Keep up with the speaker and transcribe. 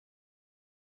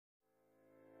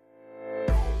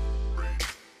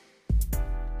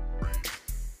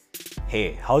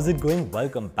Hey, how's it going?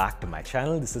 Welcome back to my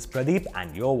channel. This is Pradeep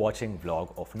and you're watching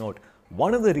Vlog of Note.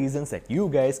 One of the reasons that you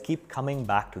guys keep coming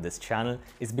back to this channel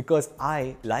is because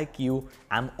I, like you,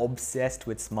 am obsessed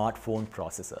with smartphone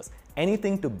processors.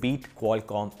 Anything to beat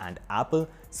Qualcomm and Apple,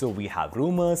 so we have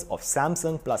rumors of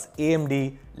Samsung plus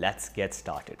AMD. Let's get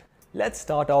started. Let's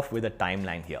start off with a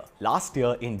timeline here. Last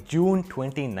year in June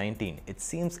 2019, it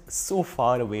seems so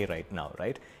far away right now,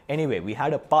 right? Anyway, we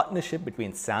had a partnership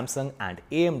between Samsung and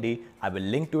AMD. I will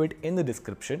link to it in the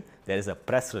description. There is a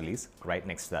press release right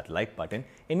next to that like button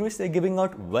in which they're giving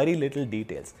out very little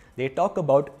details. They talk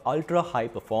about ultra high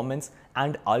performance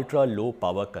and ultra low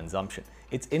power consumption.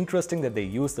 It's interesting that they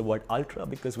use the word ultra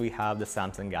because we have the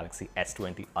Samsung Galaxy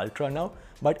S20 Ultra now.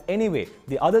 But anyway,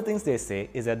 the other things they say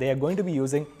is that they are going to be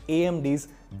using AMD's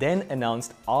then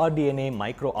announced RDNA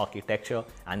microarchitecture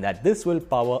and that this will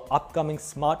power upcoming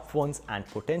smartphones and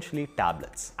potentially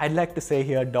tablets. I'd like to say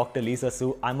here, Dr. Lisa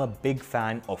Su, I'm a big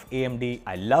fan of AMD.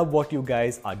 I love what you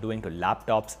guys are doing to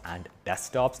laptops and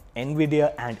desktops.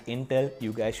 Nvidia and Intel,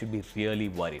 you guys should be really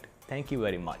worried. Thank you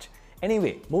very much.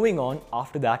 Anyway, moving on,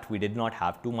 after that we did not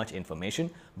have too much information,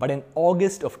 but in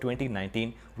August of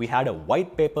 2019, we had a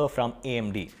white paper from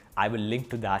AMD. I will link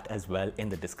to that as well in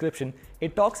the description.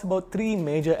 It talks about three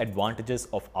major advantages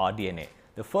of RDNA.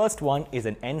 The first one is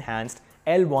an enhanced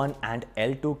L1 and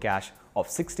L2 cache of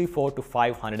 64 to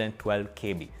 512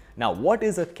 KB. Now, what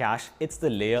is a cache? It's the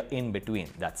layer in between,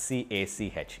 that's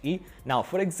CACHE. Now,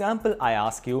 for example, I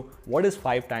ask you, what is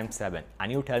 5 times 7?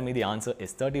 And you tell me the answer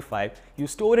is 35. You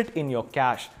store it in your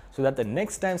cache so that the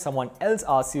next time someone else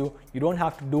asks you, you don't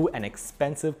have to do an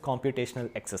expensive computational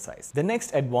exercise. The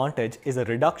next advantage is a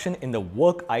reduction in the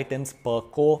work items per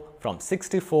core from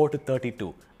 64 to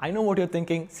 32. I know what you're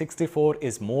thinking, 64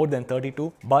 is more than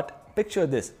 32, but picture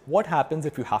this. What happens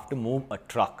if you have to move a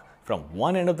truck from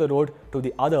one end of the road to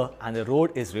the other and the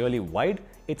road is really wide?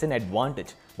 It's an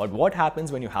advantage. But what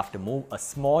happens when you have to move a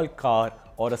small car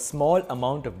or a small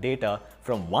amount of data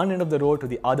from one end of the road to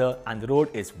the other and the road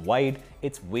is wide?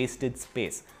 It's wasted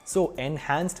space. So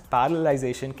enhanced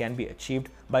parallelization can be achieved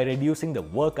by reducing the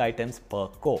work items per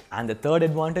core. And the third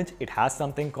advantage, it has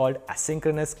something called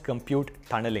Asynchronous Compute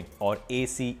Tunneling or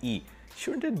ACE.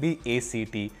 Shouldn't it be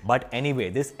ACT? But anyway,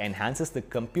 this enhances the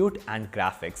compute and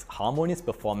graphics harmonious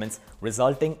performance,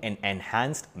 resulting in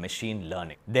enhanced machine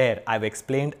learning. There, I've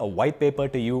explained a white paper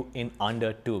to you in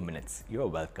under 2 minutes. You're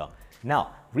welcome.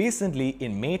 Now, recently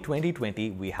in May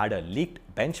 2020, we had a leaked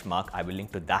benchmark. I will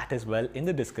link to that as well in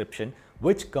the description,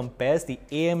 which compares the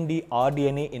AMD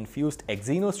RDNA infused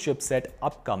Exynos chipset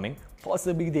upcoming,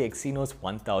 possibly the Exynos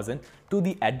 1000, to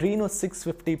the Adrena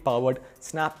 650 powered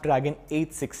Snapdragon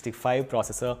 865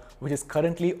 processor, which is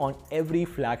currently on every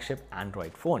flagship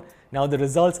Android phone. Now, the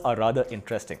results are rather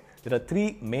interesting. There are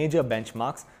three major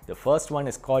benchmarks. The first one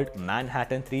is called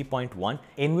Manhattan 3.1,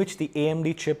 in which the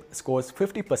AMD chip scores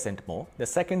 50% more. The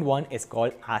second one is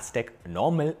called Aztec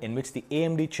Normal, in which the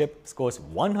AMD chip scores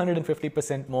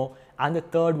 150% more. And the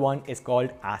third one is called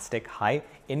Aztec High,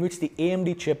 in which the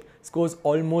AMD chip scores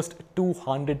almost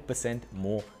 200%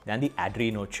 more than the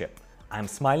Adrena chip. I'm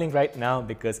smiling right now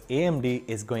because AMD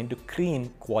is going to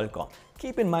cream Qualcomm.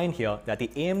 Keep in mind here that the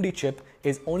AMD chip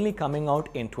is only coming out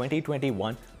in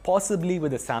 2021, possibly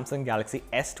with the Samsung Galaxy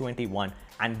S21,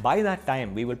 and by that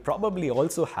time we will probably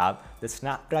also have the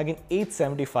Snapdragon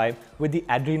 875 with the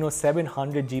Adrena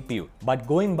 700 GPU. But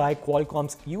going by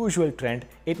Qualcomm's usual trend,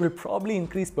 it will probably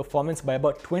increase performance by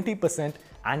about 20%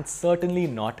 and certainly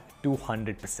not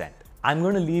 200%. I'm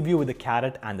going to leave you with the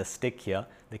carrot and the stick here.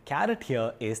 The carrot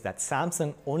here is that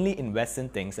Samsung only invests in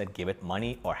things that give it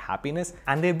money or happiness,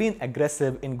 and they've been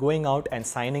aggressive in going out and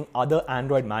signing other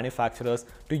Android manufacturers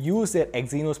to use their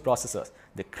Exynos processors.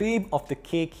 The cream of the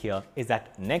cake here is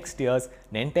that next year's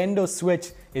Nintendo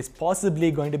Switch is possibly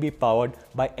going to be powered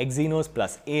by Exynos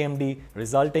plus AMD,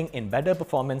 resulting in better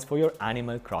performance for your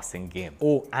Animal Crossing game.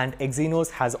 Oh, and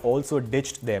Exynos has also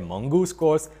ditched their Mongoose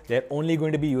cores. They're only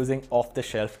going to be using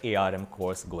off-the-shelf ARM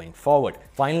cores going forward.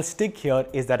 Final stick here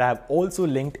is that I have also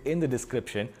linked in the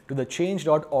description to the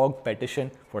change.org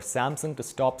petition for Samsung to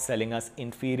stop selling us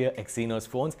inferior Exynos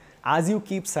phones. As you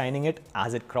keep signing it,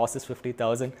 as it crosses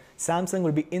 50,000, Samsung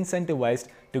will be incentivized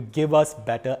to give us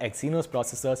better Exynos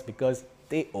processors because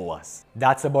they owe us.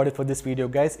 That's about it for this video,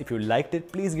 guys. If you liked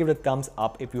it, please give it a thumbs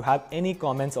up. If you have any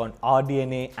comments on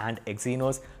RDNA and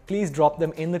Exynos, please drop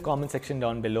them in the comment section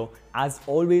down below. As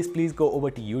always, please go over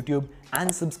to YouTube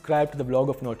and subscribe to the Vlog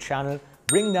of Note channel.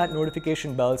 Ring that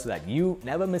notification bell so that you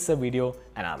never miss a video,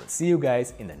 and I will see you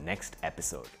guys in the next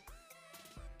episode.